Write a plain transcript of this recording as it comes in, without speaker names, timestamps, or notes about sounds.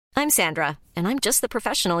I'm Sandra, and I'm just the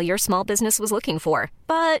professional your small business was looking for.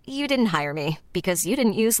 But you didn't hire me because you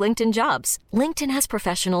didn't use LinkedIn Jobs. LinkedIn has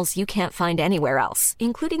professionals you can't find anywhere else,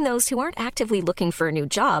 including those who aren't actively looking for a new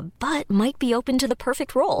job, but might be open to the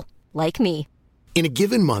perfect role, like me. In a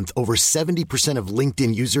given month, over 70% of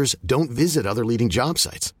LinkedIn users don't visit other leading job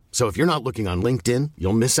sites. So if you're not looking on LinkedIn,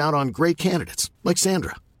 you'll miss out on great candidates like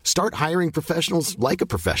Sandra. Start hiring professionals like a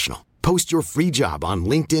professional. Post your free job on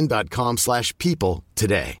linkedin.com/people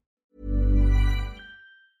today.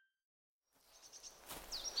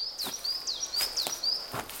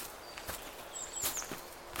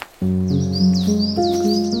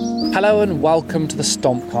 Hello and welcome to the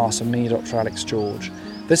Stompcast with me, Dr. Alex George.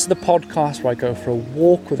 This is the podcast where I go for a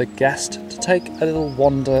walk with a guest to take a little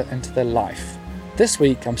wander into their life. This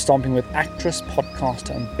week I'm stomping with actress,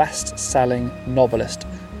 podcaster and best-selling novelist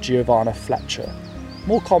Giovanna Fletcher,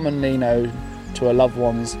 more commonly known to her loved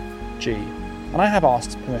ones, G. And I have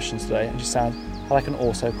asked permission today, and she said that I can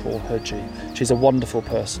also call her G. She's a wonderful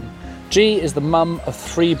person. G is the mum of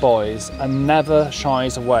 3 boys and never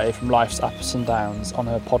shies away from life's ups and downs on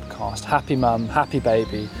her podcast, Happy Mum, Happy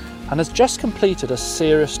Baby, and has just completed a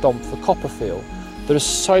serious stomp for Copperfield. There is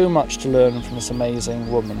so much to learn from this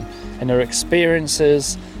amazing woman in her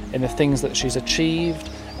experiences, in the things that she's achieved,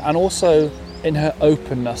 and also in her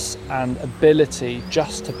openness and ability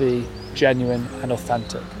just to be genuine and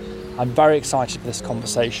authentic. I'm very excited for this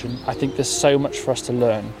conversation. I think there's so much for us to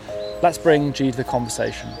learn. Let's bring G to the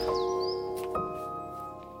conversation.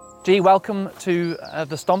 G, welcome to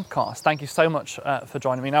the Stompcast. Thank you so much for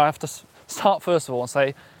joining me. Now I have to start first of all and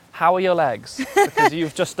say, how are your legs? Because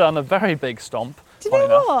you've just done a very big stomp. Do you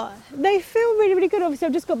know what? They feel really, really good. Obviously,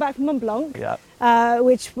 I've just got back from Mont Blanc,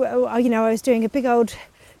 which, I was doing a big old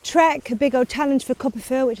trek, a big old challenge for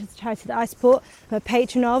Copperfield, which is a charity that I support, I'm a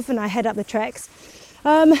patron of, and I head up the treks.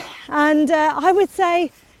 I would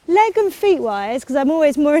say leg and feet wise, because I'm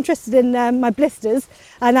always more interested in my blisters,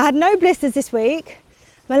 and I had no blisters this week.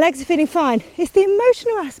 My legs are feeling fine. It's the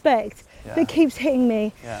emotional aspect that keeps hitting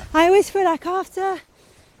me. Yeah. I always feel like after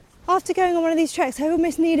going on one of these treks, I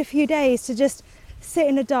almost need a few days to just sit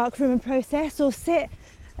in a dark room and process, or sit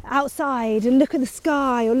outside and look at the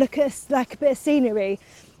sky, or look at like a bit of scenery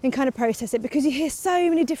and kind of process it, because you hear so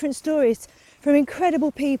many different stories from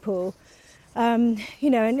incredible people. And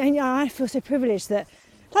I feel so privileged that,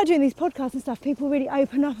 like doing these podcasts and stuff, people really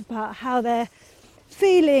open up about how they're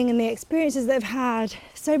feeling and the experiences they've had.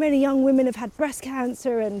 So many young women have had breast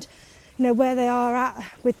cancer, and where they are at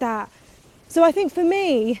with that. So I think for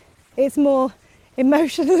me, it's more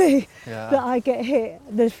emotionally that I get hit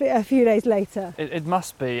a few days later. It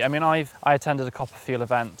must be. I mean, I attended a Copperfield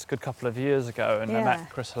event a good couple of years ago, and I met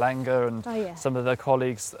Chris Halenga and some of their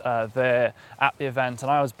colleagues there at the event, and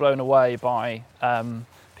I was blown away by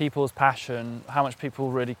people's passion, how much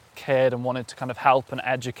people really cared and wanted to kind of help and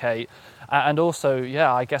educate. And also,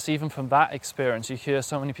 I guess even from that experience, you hear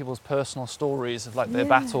so many people's personal stories of like their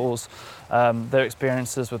battles, their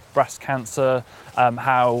experiences with breast cancer,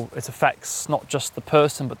 how it affects not just the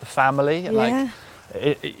person but the family. And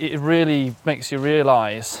it really makes you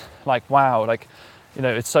realise, like, wow, like,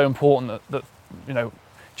 it's so important that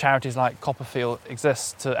charities like Copperfield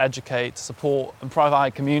exist to educate, to support and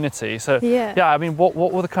provide community. So I mean, what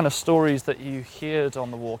were the kind of stories that you heard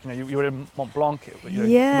on the walk? You were in Mont Blanc, it must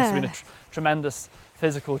have been a tremendous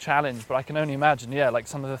physical challenge, but I can only imagine, like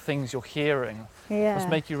some of the things you're hearing must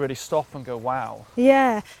make you really stop and go, wow.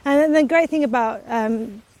 Yeah, and the great thing about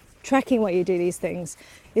trekking while you do these things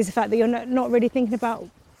is the fact that you're not really thinking about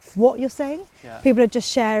what you're saying. People are just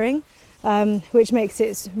sharing, which makes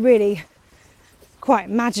it really quite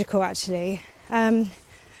magical, actually.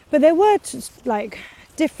 But there were like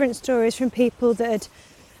different stories from people that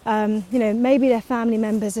had, maybe their family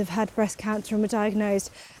members have had breast cancer and were diagnosed.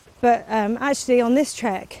 But actually on this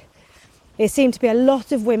trek, it seemed to be a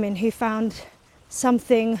lot of women who found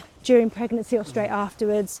something during pregnancy or straight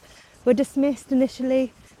afterwards, were dismissed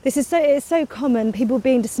initially. It's so common, people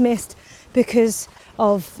being dismissed because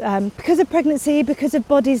of pregnancy, because of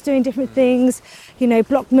bodies doing different things,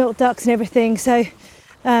 blocked milk ducts and everything. So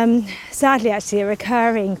sadly, actually, a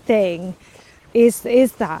recurring thing is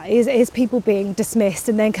people being dismissed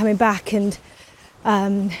and then coming back and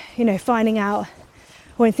finding out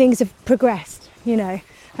when things have progressed,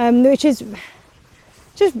 which is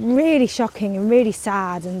just really shocking and really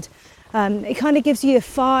sad, and it kind of gives you the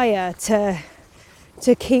fire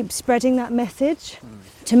to keep spreading that message,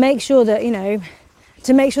 to make sure that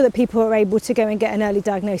people are able to go and get an early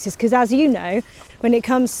diagnosis, because as you know, when it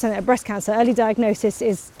comes to breast cancer, early diagnosis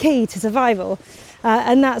is key to survival,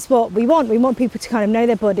 and that's what we want. We want people to kind of know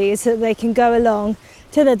their bodies so that they can go along,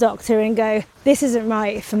 to the doctor and go, this isn't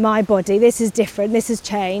right for my body, this is different, this has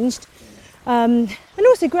changed. And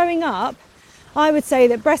also growing up, I would say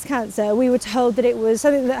that breast cancer, we were told that it was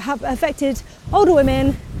something that affected older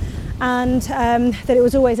women and that it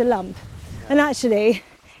was always a lump. And actually,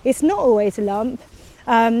 it's not always a lump.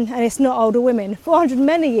 And it's not older women. 400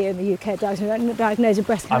 men a year in the UK diagnosed with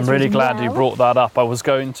breast cancer. I'm really glad you brought that up. I was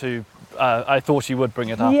going to, I thought you would bring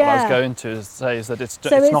it up, but I was going to say is that it's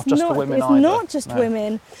not just for women either. It's not just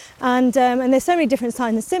women. And there's so many different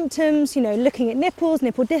signs and symptoms, looking at nipples,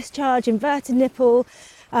 nipple discharge, inverted nipple,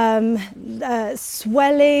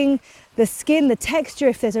 swelling, the skin, the texture,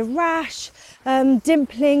 if there's a rash,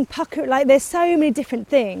 dimpling, pucker, there's so many different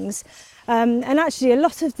things. And actually a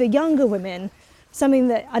lot of the younger women, something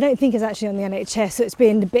that I don't think is actually on the NHS, so it's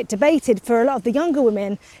been a bit debated for a lot of the younger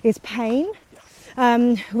women, is pain,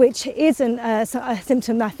 which isn't a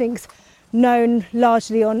symptom that I think's known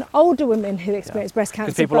largely on older women who experience breast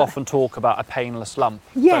cancer. Because people often talk about a painless lump,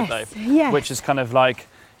 don't they? Yes. Which is kind of like,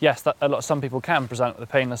 yes, some people can present with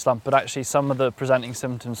a painless lump, but actually some of the presenting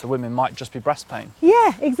symptoms for women might just be breast pain.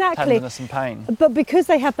 Yeah, exactly. Tenderness and pain. But because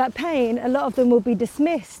they have that pain, a lot of them will be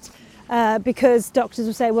dismissed because doctors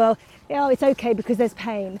will say, well, it's okay because there's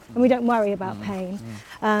pain and we don't worry about pain.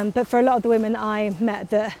 But for a lot of the women I met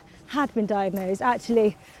that had been diagnosed,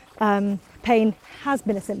 actually pain has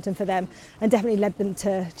been a symptom for them and definitely led them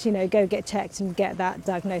to go get checked and get that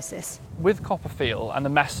diagnosis. With Copperfield and the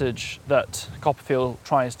message that Copperfield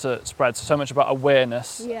tries to spread, so much about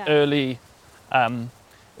awareness, early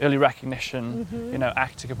recognition,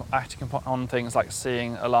 acting on things like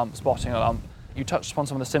seeing a lump, spotting a lump. You touched upon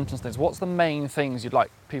some of the symptoms things. What's the main things you'd like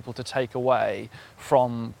people to take away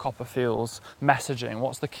from Copperfield's messaging?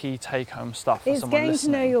 What's the key take-home stuff for someone listening? It's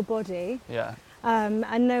getting to know your body. Yeah.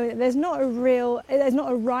 And knowing that there's not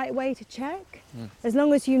a right way to check. As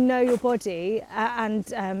long as you know your body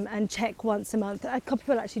and check once a month.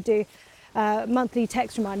 Copperfield actually do monthly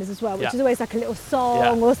text reminders as well, which is always like a little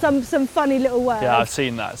song or some funny little word. Yeah, I've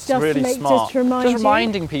seen that. It's really smart. Just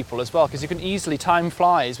reminding people as well, because you can easily, time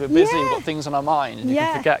flies, we're busy, we've got things on our mind, and you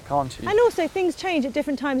can forget, can't you? And also things change at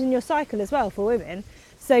different times in your cycle as well for women.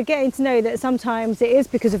 So getting to know that sometimes it is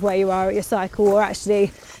because of where you are at your cycle, or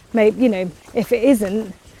actually, maybe, if it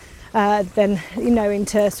isn't, then knowing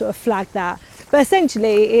to sort of flag that. But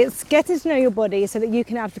essentially, it's getting to know your body so that you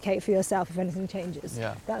can advocate for yourself if anything changes.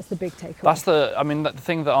 Yeah. That's the big takeaway. That's the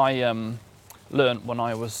thing that I learned when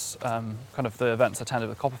I was kind of the events I attended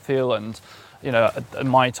with Copperfield, and at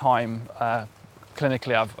my time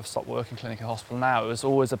clinically, I've stopped working clinically in hospital now. It was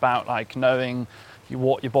always about knowing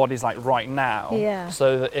what your body's like right now,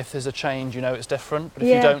 so that if there's a change, it's different. But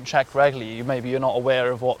if you don't check regularly, maybe you're not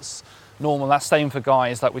aware of what's normal. That's same for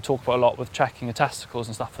guys, like we talk about a lot with checking your testicles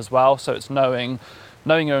and stuff as well. So it's knowing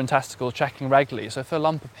your own testicles, checking regularly. So if a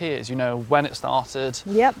lump appears, you know when it started,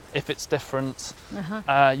 if it's different,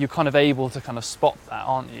 you're kind of able to kind of spot that,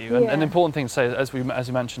 aren't you? And an important thing to say, as we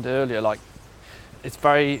mentioned earlier, it's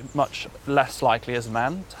very much less likely as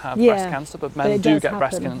men to have breast cancer, but men do get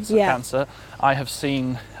breast cancer. I have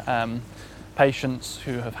seen patients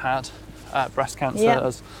who have had breast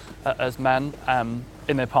cancer as men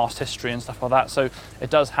in their past history and stuff like that. So it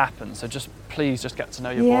does happen. So please get to know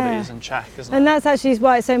your bodies and check, isn't it? And that's actually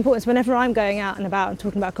why it's so important. So whenever I'm going out and about and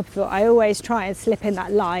talking about Copperfield, I always try and slip in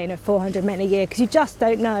that line of 400 men a year, because you just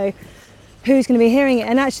don't know who's going to be hearing it.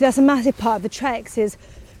 And actually that's a massive part of the treks, is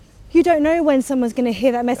you don't know when someone's going to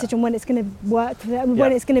hear that message and when it's going to work for them,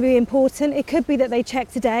 when it's going to be important. It could be that they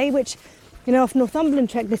check today, which, off Northumberland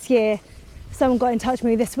trek this year, someone got in touch with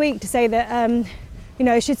me this week to say that,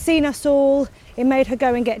 she'd seen us all, it made her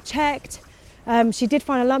go and get checked. She did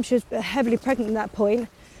find a lump, she was heavily pregnant at that point,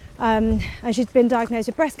 and she'd been diagnosed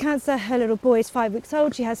with breast cancer. Her little boy is 5 weeks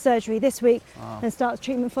old. She has surgery this week and starts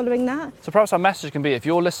treatment following that. So perhaps our message can be, if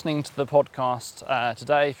you're listening to the podcast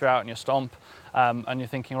today, if you're out in your stomp, and you're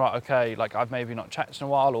thinking, right, okay, I've maybe not checked in a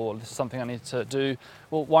while, or this is something I need to do,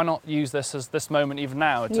 well, why not use this as this moment even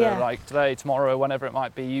now to today, tomorrow, whenever it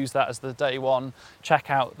might be, use that as the day one. Check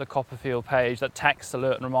out the Copperfield page. That text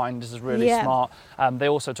alert and reminders is really smart. They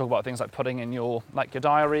also talk about things like putting in your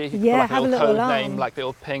diary, have a little code name, the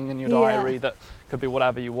little ping in your diary that could be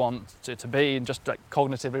whatever you want it to be, and just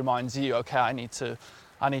cognitively reminds you, okay, I need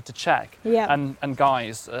to check. And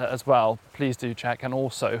guys as well, please do check. And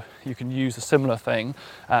also you can use a similar thing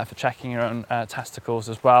for checking your own testicles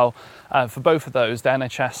as well. For both of those, the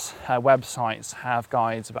NHS websites have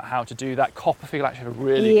guides about how to do that. Copperfield actually have a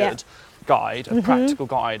really good guide, a practical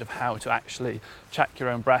guide of how to actually check your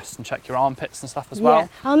own breasts and check your armpits and stuff as well.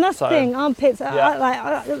 Yeah, and that's the thing, armpits,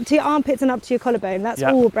 to your armpits and up to your collarbone, that's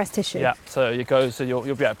all breast tissue. Yeah, so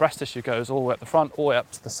your breast tissue goes all the way up the front, all the way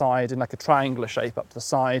up to the side in like a triangular shape up to the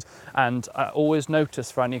side, and always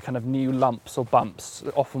notice for any kind of new lumps or bumps.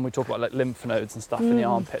 Often we talk about like lymph nodes and stuff in the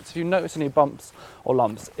armpits. If you notice any bumps or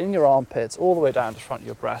lumps in your armpits all the way down to the front of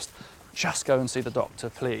your breast, just go and see the doctor,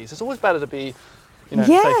 please. It's always better to be safe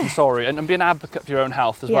and sorry, and be an advocate for your own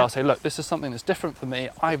health as well. Say, look, this is something that's different for me.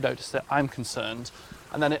 I've noticed it. I'm concerned,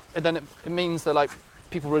 and then it means that like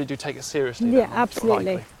people really do take it seriously. Yeah,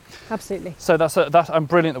 absolutely. Absolutely. So I'm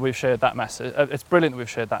brilliant that we've shared that message. It's brilliant that we've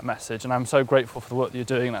shared that message, and I'm so grateful for the work that you're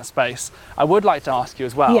doing in that space. I would like to ask you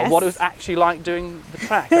as well what it was actually like doing the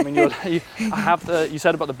trek. I mean, you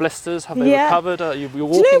said about the blisters. Have they recovered? You're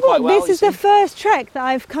walking quite well. This is the first trek that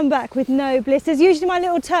I've come back with no blisters. Usually my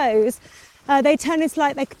little toes, they turn into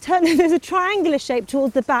there's a triangular shape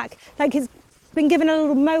towards the back, like it's been given a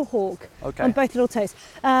little mohawk on both little toes.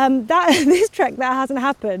 This trek that hasn't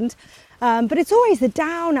happened. But it's always the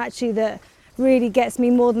down actually that really gets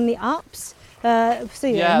me more than the ups. That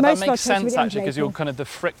makes sense actually, because you're kind of the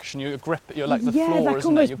friction, your grip, you're like the floor, like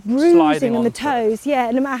isn't it? You're bruising sliding on the toes.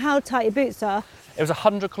 No matter how tight your boots are. It was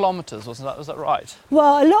 100 kilometres, was that right?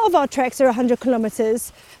 Well, a lot of our treks are 100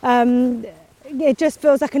 kilometres. It just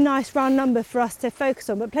feels like a nice round number for us to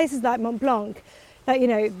focus on. But places like Mont Blanc,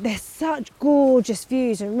 there's such gorgeous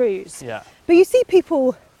views and routes. Yeah. But you see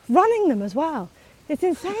people running them as well. It's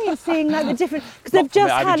insane seeing like the different, because they've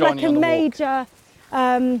just had like a major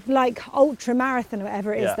ultra marathon or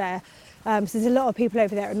whatever it is there. So there's a lot of people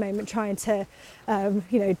over there at the moment trying to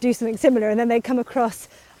do something similar, and then they come across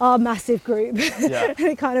our massive group and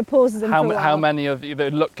it kind of pauses them for a while. How many of you? They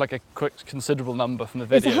looked like a quick considerable number from the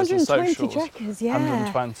videos and socials. 120 trekkers,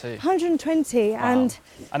 120. 120. Wow.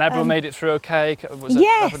 And everyone made it through okay? Was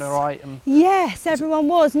everyone all right? Yes, everyone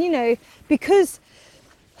was. And because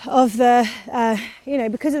of the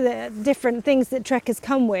different things that trekkers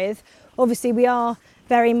come with, obviously we are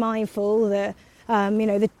very mindful that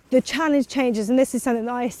the challenge changes, and this is something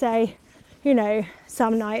that I say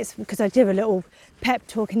some nights, because I do a little pep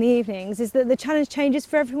talk in the evenings, is that the challenge changes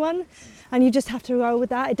for everyone, and you just have to roll with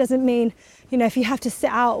that. It doesn't mean if you have to sit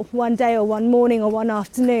out one day or one morning or one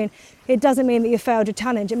afternoon, it doesn't mean that you failed your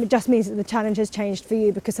challenge. It just means that the challenge has changed for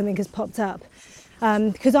you because something has popped up.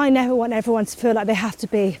 Because I never want everyone to feel like they have to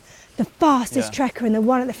be the fastest trekker and the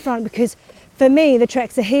one at the front, because for me the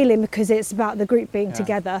treks are healing because it's about the group being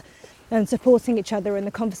together and supporting each other and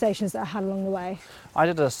the conversations that I had along the way. I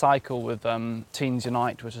did a cycle with Teens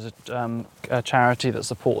Unite, which is a charity that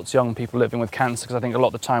supports young people living with cancer, because I think a lot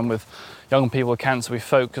of the time with young people with cancer we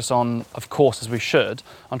focus on, of course as we should,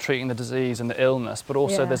 on treating the disease and the illness, but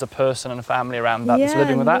also there's a person and a family around that that's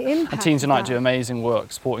living with that. And Teens Unite do amazing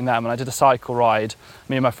work supporting them, and I did a cycle ride,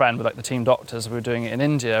 me and my friend with the team doctors, we were doing it in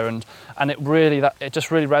India, and it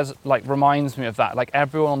just really reminds me of that. Like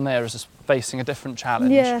everyone on there is just facing a different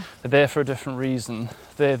challenge. They're there for a different reason.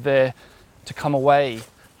 They're there to come away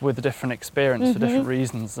with a different experience for different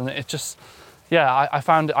reasons, and it just I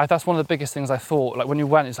found that's one of the biggest things I thought. Like when you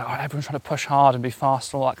went, it's like everyone's trying to push hard and be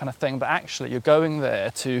fast and all that kind of thing, but actually you're going there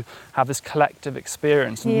to have this collective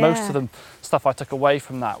experience, and most of the stuff I took away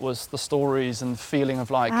from that was the stories and feeling of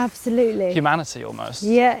absolutely humanity almost.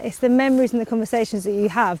 It's the memories and the conversations that you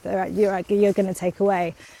have that you're going to take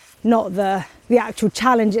away, not the actual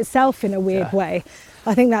challenge itself in a weird way.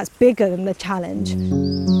 I think that's bigger than the challenge.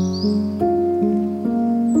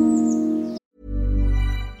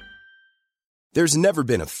 There's never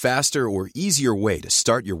been a faster or easier way to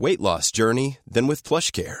start your weight loss journey than with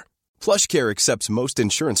PlushCare. PlushCare accepts most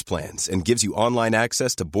insurance plans and gives you online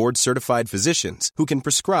access to board-certified physicians who can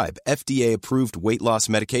prescribe FDA-approved weight loss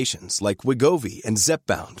medications like Wegovy and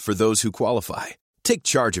Zepbound for those who qualify. Take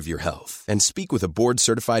charge of your health and speak with a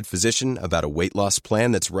board-certified physician about a weight loss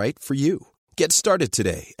plan that's right for you. Get started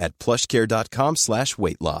today at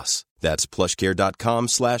plushcare.com/weight-loss. That's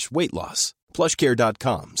plushcare.com/weight-loss.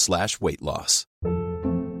 plushcare.com/weight-loss.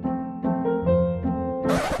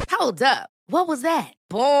 Hold up. What was that?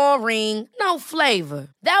 Boring. No flavor.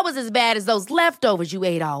 That was as bad as those leftovers you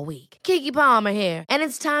ate all week. Keke Palmer here, and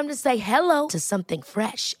it's time to say hello to something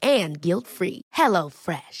fresh and guilt-free. Hello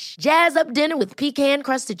Fresh. Jazz up dinner with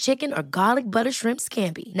pecan-crusted chicken or garlic butter shrimp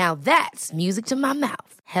scampi. Now that's music to my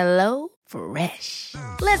mouth. Hello Fresh.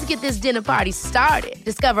 Let's get this dinner party started.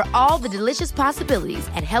 Discover all the delicious possibilities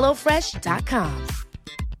at HelloFresh.com.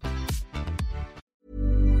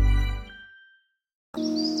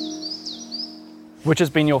 Which has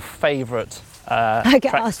been your favourite I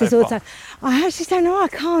get asked this all the time. I actually don't know, I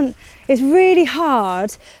can't. It's really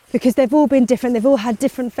hard because they've all been different. They've all had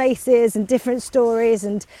different faces and different stories,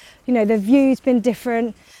 and you know, the view's been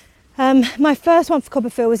different. My first one for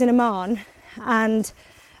Copperfield was in Oman, and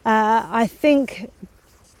I think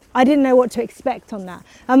I didn't know what to expect on that.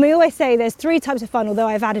 And we always say there's 3 types of fun, although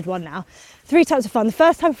I've added one now. 3 types of fun. The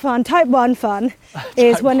first type of fun, type 1 fun,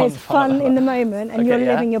 is when it's fun in the moment and you're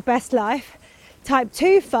living your best life. Type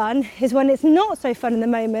 2 fun is when it's not so fun in the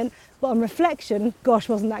moment, but on reflection, gosh,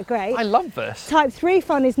 wasn't that great? I love this. Type 3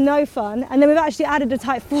 fun is no fun, and then we've actually added a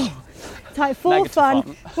type 4. Type 4 Negative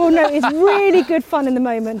fun. Well, no, it's really good fun in the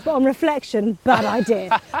moment, but on reflection, bad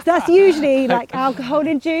idea. So that's usually like alcohol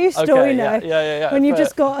induced, or you know, when you've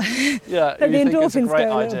just got the endorphins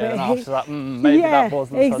go a little bit. And after that, maybe that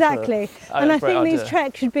wasn't exactly. And I think these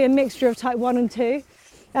treks should be a mixture of type 1 and 2.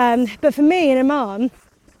 But for me in Oman,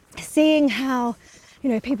 seeing how, you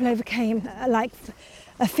know, people overcame like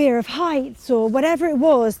a fear of heights or whatever it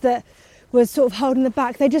was that was sort of holding them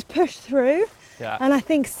back, they just pushed through. Yeah. And I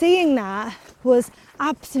think seeing that was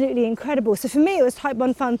absolutely incredible. So for me, it was type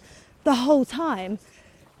 1 fun the whole time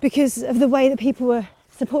because of the way that people were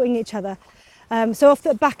supporting each other. So off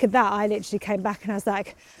the back of that, I literally came back and I was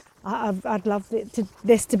like, I'd love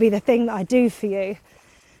this to be the thing that I do for you.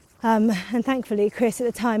 And thankfully, Chris at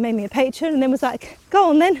the time made me a patron and then was like,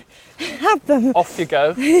 go on then, have them. Off you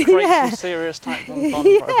go. Create some serious type 1 fun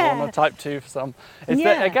for everyone, or type 2 for some.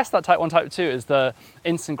 I guess that type 1, type 2 is the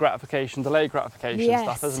instant gratification, delayed gratification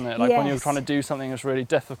stuff, isn't it? Like when you're trying to do something that's really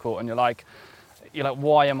difficult and you're like,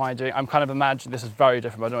 why am I doing? I'm kind of imagining, this is very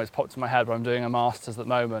different, but I don't know, it's popped in my head, but I'm doing a master's at the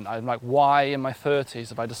moment. I'm like, why in my 30s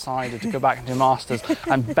have I decided to go back and do a master's?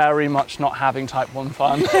 I'm very much not having type 1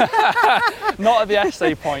 fun. Not at the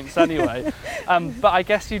essay points anyway. But I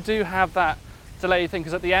guess you do have that delayed thing,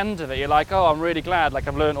 because at the end of it, you're like, oh, I'm really glad, like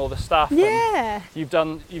I've learned all this stuff. Yeah.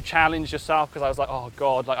 And you've challenged yourself, because I was like, oh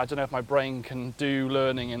God, like I don't know if my brain can do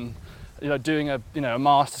learning and doing a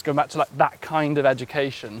master's, going back to like that kind of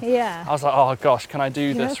education. Yeah. I was like, oh gosh, can I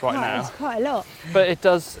do this right now? It's quite a lot. But it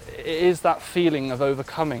is that feeling of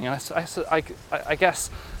overcoming. And I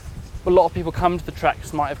guess a lot of people come to the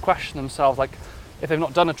treks might have questioned themselves, like if they've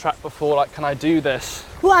not done a trek before, like, can I do this?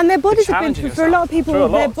 Well, and their bodies have been through, for a lot of people,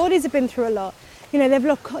 their bodies have been through a lot. They've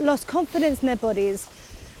lost confidence in their bodies,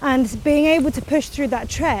 and being able to push through that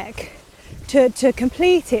trek, to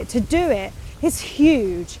complete it, to do it, is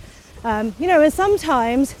huge. And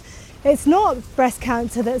sometimes it's not breast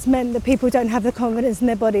cancer that's meant that people don't have the confidence in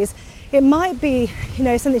their bodies. It might be,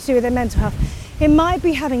 something to do with their mental health. It might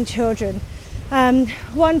be having children.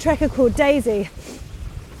 One trekker called Daisy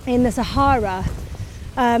in the Sahara,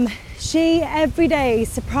 she every day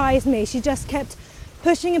surprised me. She just kept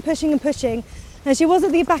pushing and pushing and pushing. And she was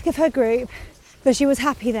at the back of her group, but she was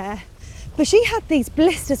happy there. But she had these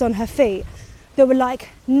blisters on her feet that were like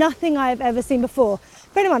nothing I have ever seen before.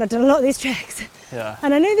 Bear in mind, I've done a lot of these treks. Yeah.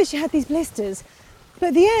 And I knew that she had these blisters. But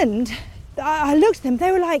at the end, I looked at them,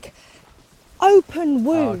 they were like open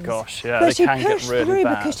wounds. Oh gosh, yeah, but they can get really pushed through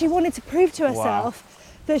bad. because she wanted to prove to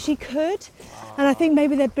herself that she could. And I think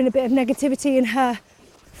maybe there'd been a bit of negativity in her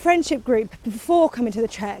friendship group before coming to the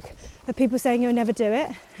trek, of people saying you'll never do it.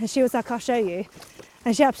 And she was like, I'll show you.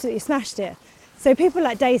 And she absolutely smashed it. So people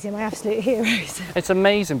like Daisy are my absolute heroes. It's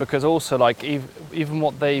amazing because also, like, even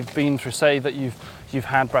what they've been through, say that you've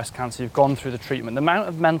had breast cancer, you've gone through the treatment, the amount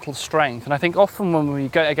of mental strength. And I think often when we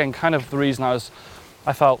go, again, kind of the reason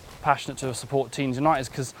I felt passionate to support Teens Unite is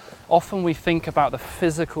because often we think about the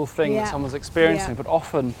physical thing that someone's experiencing, but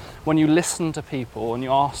often when you listen to people and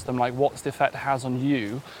you ask them, like, what's the effect it has on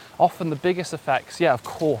you, often the biggest effects, of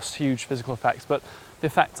course, huge physical effects, but the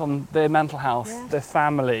effect on their mental health, their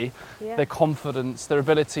family, their confidence, their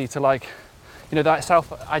ability to, like, that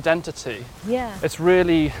self-identity. Yeah. It's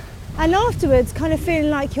really... And afterwards, kind of feeling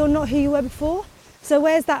like you're not who you were before. So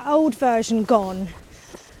where's that old version gone?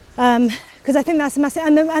 Because I think that's a massive...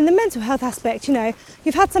 And the mental health aspect,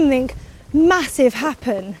 you've had something massive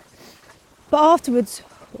happen, but afterwards,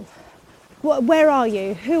 where are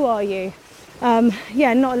you? Who are you?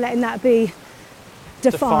 Not letting that be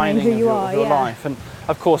define who you are. Your life. And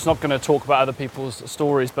of course, not going to talk about other people's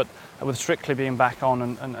stories, but with Strictly being back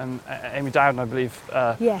on and Amy Dowden, I believe,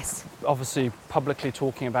 obviously publicly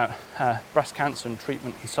talking about breast cancer and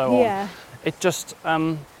treatment and so on, it just,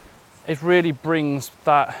 it really brings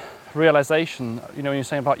that realisation, when you're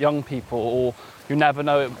saying about young people, or you never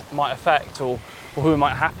know it might affect, or who it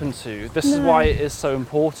might happen to. This is why it is so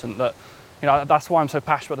important that, that's why I'm so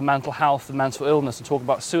passionate about the mental health and mental illness and talk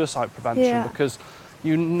about suicide prevention, because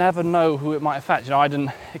you never know who it might affect. I didn't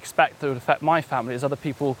expect that it would affect my family. As other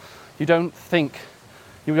people, you don't think,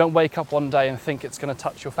 you don't wake up one day and think it's going to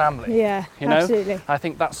touch your family. Yeah, you know? absolutely. I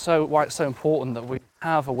think that's why it's so important that we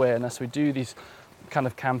have awareness, we do these kind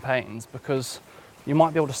of campaigns, because you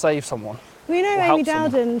might be able to save someone. Well, you know, or Amy help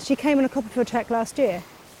someone. Dowden, she came on a Copperfield trek last year.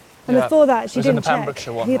 And Yeah. before that, she It was in didn't the check.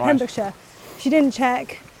 Pembrokeshire one, Yeah, right? Pembrokeshire. She didn't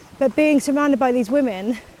check. But being surrounded by these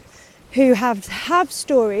women who have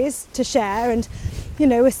stories to share and, you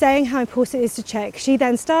know, were saying how important it is to check, she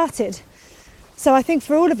then started. So I think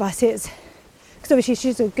for all of us, it's, because obviously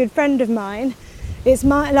she's a good friend of mine,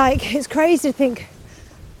 it's crazy to think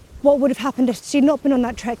what would have happened if she'd not been on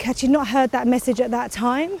that trek, had she not heard that message at that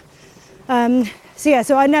time.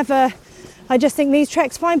 So I just think these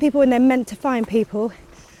treks find people when they're meant to find people.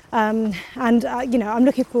 You know, I'm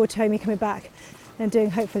looking forward to Amy coming back and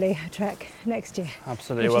doing, hopefully, a trek next year.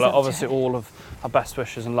 Absolutely. Well, obviously all of our best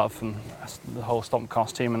wishes and love from the whole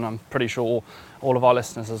Stompcast team, and I'm pretty sure all of our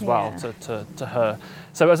listeners as well, to her.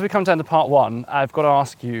 So as we come down to part one, I've got to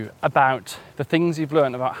ask you about the things you've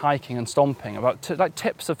learned about hiking and stomping, about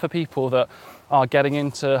tips for people that are getting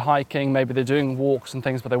into hiking, maybe they're doing walks and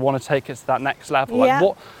things, but they want to take it to that next level. Yeah.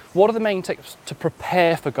 Like what are the main tips to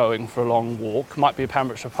prepare for going for a long walk? It might be a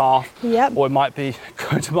Pembrokeshire path, Yep. or it might be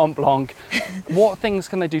going to Mont Blanc. What things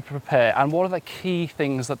can they do to prepare, and what are the key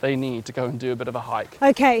things that they need to go and do a bit of a hike?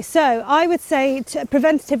 Okay, so I would say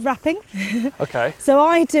preventative wrapping. Okay. So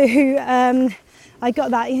I do, I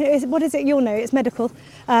got that, you know, what is it, you'll know, it's medical,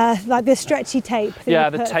 like the stretchy tape. Yeah,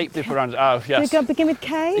 the tape they put around it. Oh, yes. Does it begin with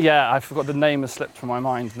K? Yeah, I forgot, the name has slipped from my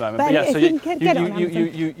mind at the moment. But yeah, if so you can get it on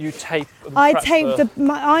you tape. I tape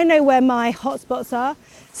I know where my hot spots are,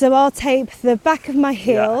 so I'll tape the back of my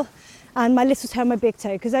heel and my little toe and my big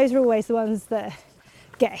toe, because those are always the ones that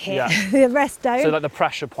get hit. Yeah. The rest don't. So like the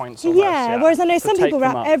pressure points almost. Yeah, whereas I know So some tape people them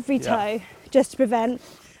wrap up. every toe just to prevent.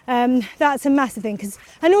 That's a massive thing,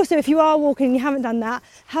 and also if you are walking and you haven't done that,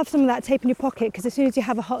 have some of that tape in your pocket, because as soon as you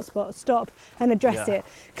have a hot spot, stop and address it,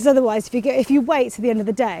 because otherwise if you wait to the end of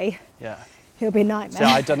the day, it'll be a nightmare. So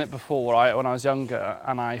I'd done it before when I was younger,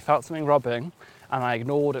 and I felt something rubbing and I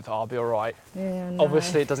ignored it. I'll be all right. Yeah, no.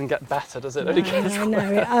 Obviously it doesn't get better, does it? No, It gets no,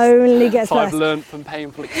 worse. it only gets So worse. I've learned from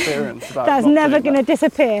painful experience about That's not never doing going to that.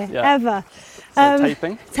 disappear, ever. So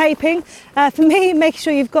taping? Taping. For me, make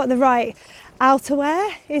sure you've got the right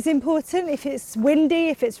outerwear is important. If it's windy,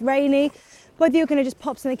 if it's rainy, whether you're going to just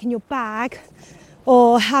pop something in your bag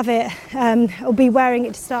or have it, or be wearing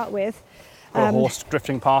it to start with. Got a horse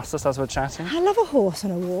drifting past us as we're chatting. I love a horse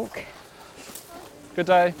on a walk. Good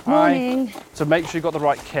day. Morning. Hi. So make sure you've got the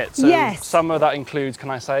right kit. So Yes. summer, that includes, can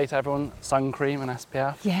I say to everyone, sun cream and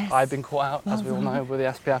SPF. Yes. I've been caught out, as we all know, with the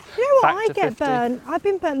SPF. You know what, I Factor get 50. burnt. I've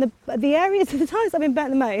been burnt the areas, the times I've been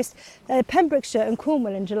burnt the most, Pembrokeshire and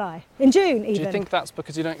Cornwall in June even. Do you think that's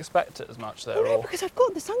because you don't expect it as much there? Oh, no, or? because I've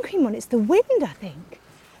got the sun cream on. It's the wind, I think.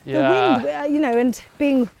 Yeah. The wind, you know, and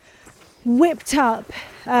being whipped up.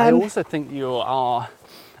 I also think you are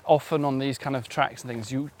often on these kind of tracks and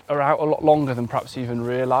things, you are out a lot longer than perhaps you even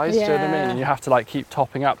realise. Do you know what I mean? Yeah. And you have to like keep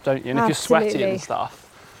topping up, don't you? And if you're sweaty Absolutely. and stuff,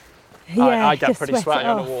 Yeah, I get just pretty sweat sweaty it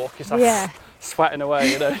on a off. walk. It's like Yeah. sweating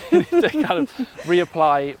away, you know. You need to kind of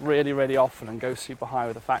reapply really, really often and go super high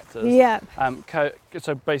with the factors. Yeah.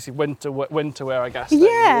 So basically winter wear, I guess.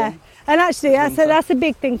 Yeah, and actually Winter. that's a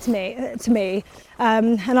big thing to me.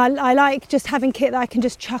 And I like just having kit that I can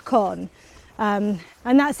just chuck on. And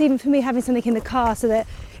that's even for me having something in the car, so that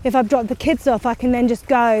if I've dropped the kids off, I can then just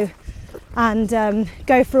go and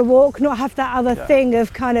go for a walk, not have that other thing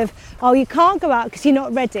of kind of, oh, you can't go out because you're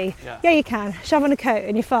not ready. Yeah, you can. Shove on a coat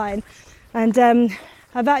and you're fine. And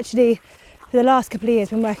I've actually, for the last couple of years,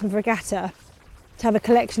 been working for Regatta to have a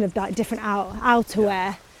collection of like different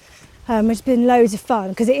outerwear, which has been loads of fun,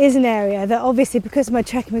 because it is an area that obviously, because of my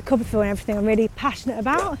trekking with Copperfield and everything, I'm really passionate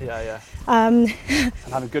about. And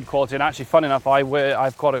having good quality. And actually, fun enough,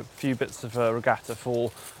 I've got a few bits of Regatta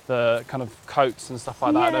for the kind of coats and stuff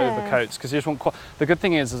like that, and overcoats, because you just want. The good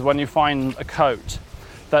thing is when you find a coat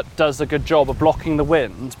that does a good job of blocking the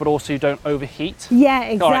wind, but also you don't overheat. Yeah,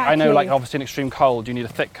 exactly. All right, I know, like obviously in extreme cold, you need a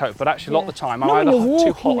thick coat, but actually a lot of the time, I'm Not either when you're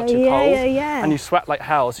too hot or walking, too cold, yeah. and you sweat like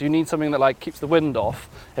hell. So you need something that like keeps the wind off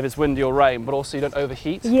if it's windy or rain, but also you don't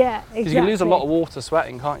overheat. Yeah, exactly. Because you can lose a lot of water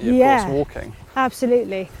sweating, can't you? Yeah. Of course, walking.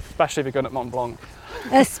 Absolutely. Especially if you're going at Mont Blanc.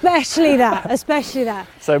 Especially that.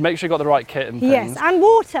 So make sure you've got the right kit and things. Yes, and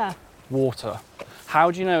water. Water. How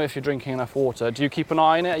do you know if you're drinking enough water? Do you keep an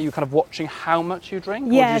eye on it? Are you kind of watching how much you drink?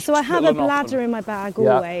 Yeah, or so I have a little and bladder often? in my bag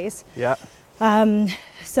Yeah. always. Yeah.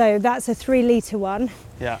 So that's a 3 litre one.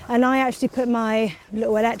 Yeah. And I actually put my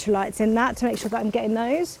little electrolytes in that to make sure that I'm getting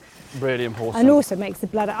those. Really important. And also makes the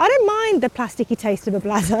bladder. I don't mind the plasticky taste of a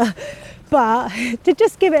bladder, but to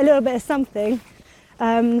just give it a little bit of something,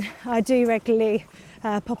 I do regularly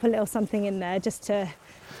pop a little something in there just to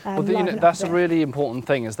that's a really important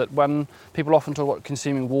thing, is that when people often talk about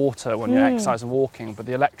consuming water when you're exercising and walking, but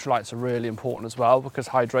the electrolytes are really important as well, because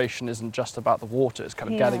hydration isn't just about the water, it's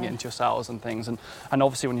kind of getting it into your cells and things, and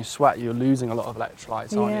obviously when you sweat you're losing a lot of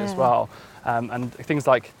electrolytes, aren't you, as well, and things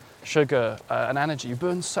like sugar and energy, you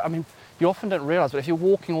burn you often don't realise, but if you're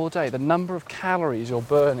walking all day, the number of calories you're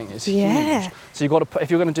burning is huge. So you've got to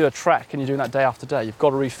if you're going to do a trek and you're doing that day after day, you've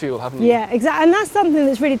got to refuel, haven't you? Yeah, exactly. And that's something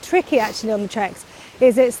that's really tricky actually on the treks,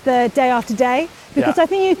 is it's the day after day, because I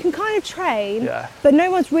think you can kind of train, but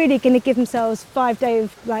no one's really going to give themselves 5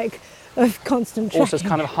 days of constant training. Also, it's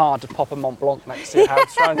kind of hard to pop a Mont Blanc next to your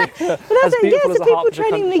house. But that's so people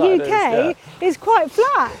training in the UK is quite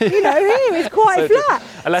flat. You know, here it's quite flat.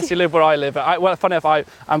 Unless you live where I live. Well, funny enough,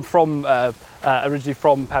 I'm from originally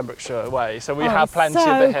from Pembrokeshire way, so we have plenty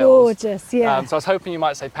of the hills. Gorgeous, yeah. So I was hoping you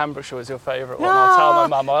might say Pembrokeshire was your favourite one. I'll tell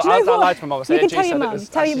my mum. I lied to my mum. You can tell your mum.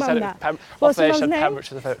 Tell your mum that. What's your mum's name?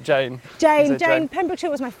 Pembrokeshire's favourite. Jane. Jane. Pembrokeshire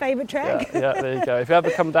was my favourite trek. Yeah, there you go. If you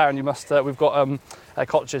ever come down, you must. We've got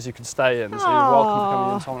cottages you can stay in, so you're welcome to come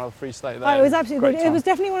in and someone have a free stay there. Oh, it was absolutely good. It was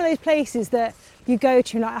definitely one of those places that you go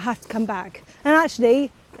to and I have to come back. And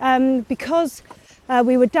actually, because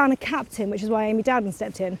we were down a captain, which is why Amy Dowden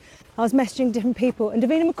stepped in, I was messaging different people, and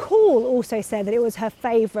Davina McCall also said that it was her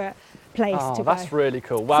favourite place to go. That's really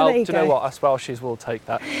cool. Well, do you know what? Us Welshies will take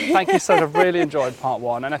that. Thank you so much. I've really enjoyed part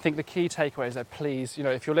one, and I think the key takeaway is that please,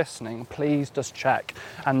 if you're listening, please just check.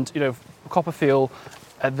 And Copperfield,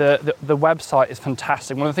 the website is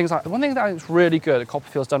fantastic. One thing that I think is really good,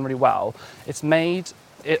 Copperfield's done really well, it's made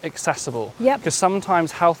it accessible. Because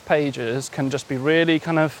sometimes health pages can just be really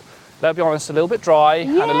kind of, let's be honest, a little bit dry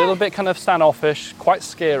and a little bit kind of standoffish, quite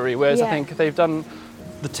scary, whereas I think they've done,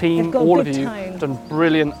 the team, all of you, done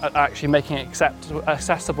brilliant at actually making it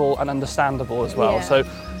accessible and understandable as well. So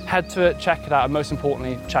head to it, check it out, and most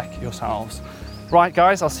importantly, check yourselves. Right,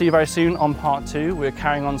 guys, I'll see you very soon on part 2. We're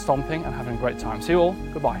carrying on stomping and having a great time. See you all.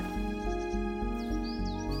 Goodbye.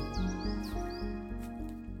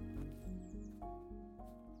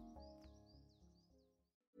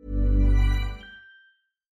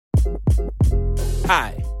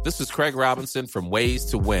 Hi, this is Craig Robinson from Ways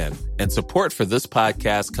to Win, and support for this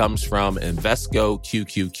podcast comes from Invesco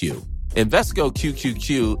QQQ. Invesco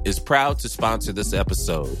QQQ is proud to sponsor this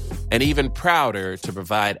episode, and even prouder to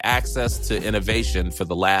provide access to innovation for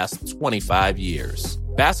the last 25 years.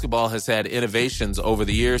 Basketball has had innovations over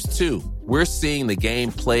the years, too. We're seeing the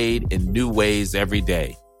game played in new ways every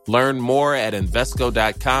day. Learn more at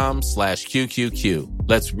Invesco.com/QQQ.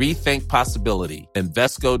 Let's rethink possibility.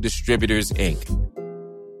 Invesco Distributors, Inc.